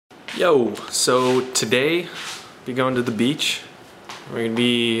Yo, so today be going to the beach. We're gonna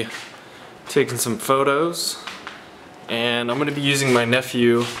be taking some photos and I'm gonna be using my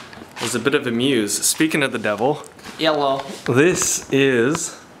nephew as a bit of a muse. Speaking of the devil, Yellow. This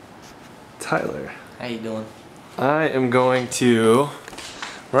is Tyler. How you doing? I am going to,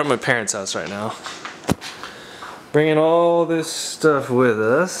 we're at my parents' house right now, bringing all this stuff with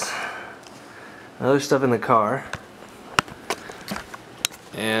us, other stuff in the car,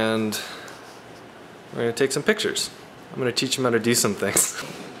 and we're gonna take some pictures. I'm gonna teach him how to do some things.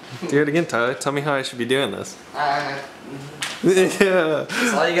 Do it again, Tyler. Tell me how I should be doing this. Yeah.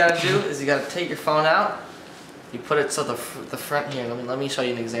 So all you gotta do is you gotta take your phone out. You put it to the front here. Let me show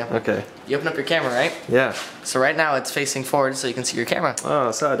you an example. Okay. You open up your camera, right? Yeah. So right now it's facing forward so you can see your camera.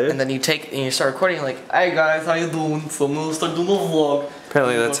 Oh, so dude. And then you start recording like, hey guys, how you doing? So I'm gonna start doing a vlog.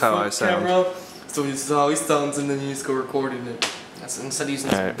 Apparently that's how I sound. Camera. So this is how he sounds, and then you just go recording it. That's instead of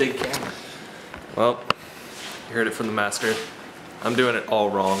using this big camera. Well, you heard it from the master. I'm doing it all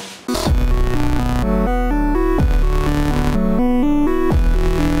wrong.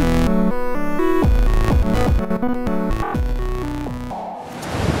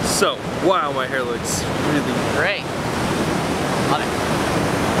 So, wow, my hair looks really great. Love it.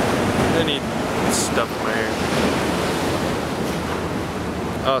 I need stuff in my hair.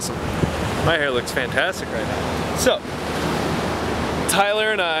 Awesome. My hair looks fantastic right now. So,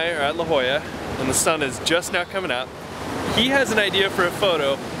 Tyler and I are at La Jolla, and the sun is just now coming out. He has an idea for a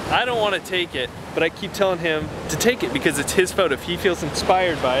photo. I don't want to take it, but I keep telling him to take it because it's his photo. If he feels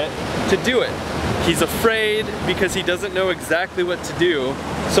inspired by it, to do it. He's afraid because he doesn't know exactly what to do,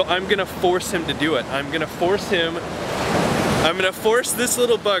 so I'm gonna force him to do it. I'm gonna force this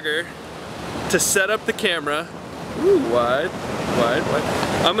little bugger to set up the camera. Ooh, wide.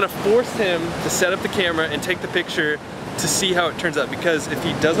 I'm gonna force him to set up the camera and take the picture to see how it turns out, because if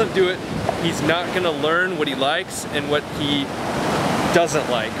he doesn't do it, he's not gonna learn what he likes and what he doesn't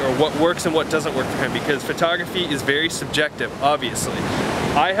like, or what works and what doesn't work for him, because photography is very subjective, obviously.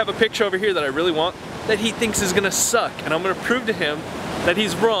 I have a picture over here that I really want that he thinks is gonna suck, and I'm gonna prove to him that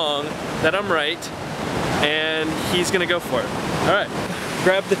he's wrong, that I'm right, and he's gonna go for it. All right,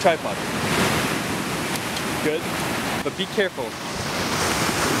 grab the tripod. Good, but be careful.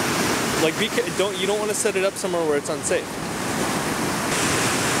 Like, you don't want to set it up somewhere where it's unsafe.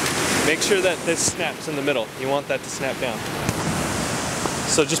 Make sure that this snaps in the middle. You want that to snap down.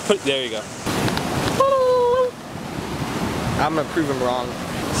 So just there you go. I'm gonna prove him wrong.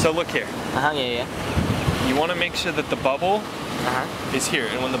 So look here. Yeah. You want to make sure that the bubble is here,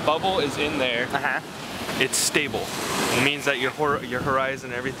 and when the bubble is in there, it's stable. It means that your horizon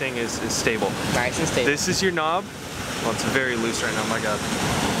and everything is stable. Nice and stable. This is your knob. Well, it's very loose right now, my God.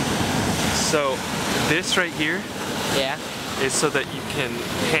 So this right here is so that you can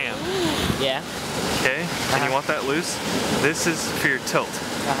pan. Yeah. Okay? And you want that loose? This is for your tilt.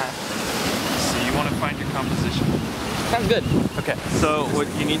 So you want to find your composition. Sounds good. Okay, so what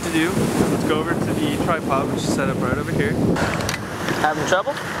you need to do, let's go over to the tripod, which is set up right over here. Having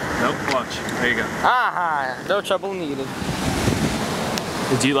trouble? Nope, watch. There you go. No trouble needed.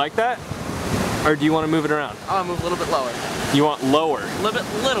 Do you like that? Or do you want to move it around? I want to move a little bit lower. You want lower? A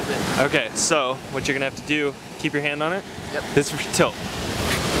little bit. Okay, so what you're gonna have to do, keep your hand on it. Yep. This is for tilt.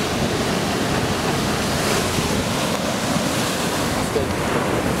 That's good.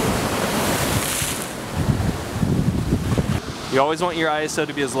 You always want your ISO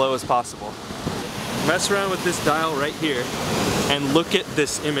to be as low as possible. Mess around with this dial right here and look at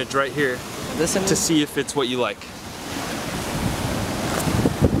this image right here to see if it's what you like.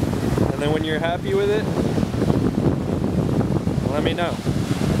 And then when you're happy with it, let me know.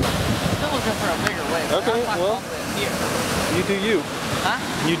 Still looking for a bigger wave. Okay, well, you do you. Huh?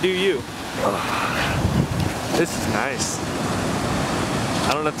 You do you. This is nice.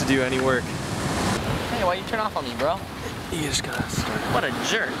 I don't have to do any work. Hey, why you turn off on me, bro? You just gotta start. What a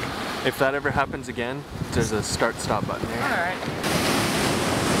jerk. If that ever happens again, there's a start-stop button here. Alright.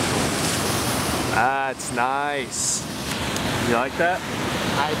 That's nice. You like that?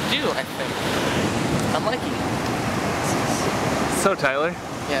 I do, I think. I'm liking it. So Tyler,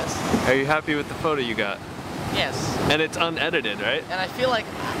 Yes. are you happy with the photo you got? Yes. And it's unedited, right? And I feel like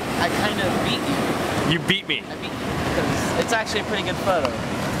I kind of beat you. You beat me. I beat you. Because it's actually a pretty good photo.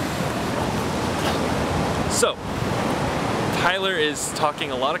 So, Tyler is talking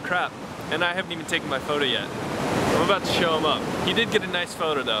a lot of crap, and I haven't even taken my photo yet. I'm about to show him up. He did get a nice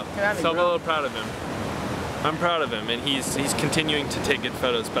photo though, so I'm a little proud of him. I'm proud of him, and he's continuing to take good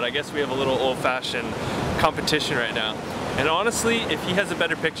photos, but I guess we have a little old-fashioned competition right now. And honestly, if he has a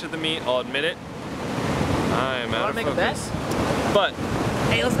better picture than me, I'll admit it. I'm out of focus. But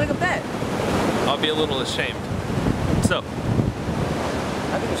Hey, let's make a bet. I'll be a little ashamed. So,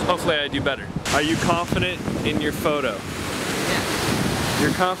 hopefully I do better. Are you confident in your photo? Yeah.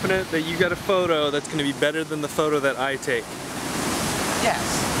 You're confident that you got a photo that's going to be better than the photo that I take?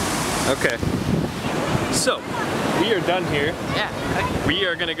 Yes. Okay. So, we are done here. Yeah. We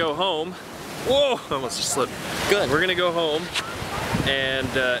are going to go home. Whoa, I almost just slipped. Good. We're going to go home and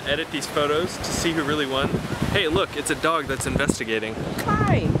edit these photos to see who really won. Hey, look, it's a dog that's investigating.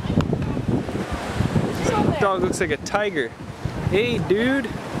 Hi. Dog looks like a tiger. Hey, dude.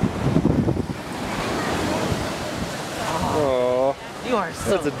 Oh, You are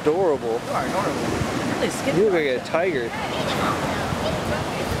so. that's adorable. You are adorable. Really skinny. You look like a tiger.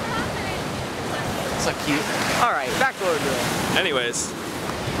 So cute. All right, back to what we're doing. Anyways,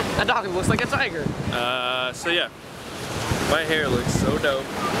 That dog looks like a tiger. so yeah, my hair looks so dope.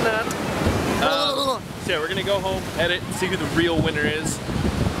 So yeah, we're gonna go home, edit, see who the real winner is.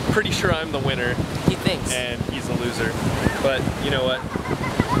 Pretty sure I'm the winner. He thinks. And he's a loser. But you know what?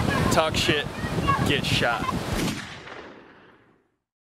 Talk shit, get shot.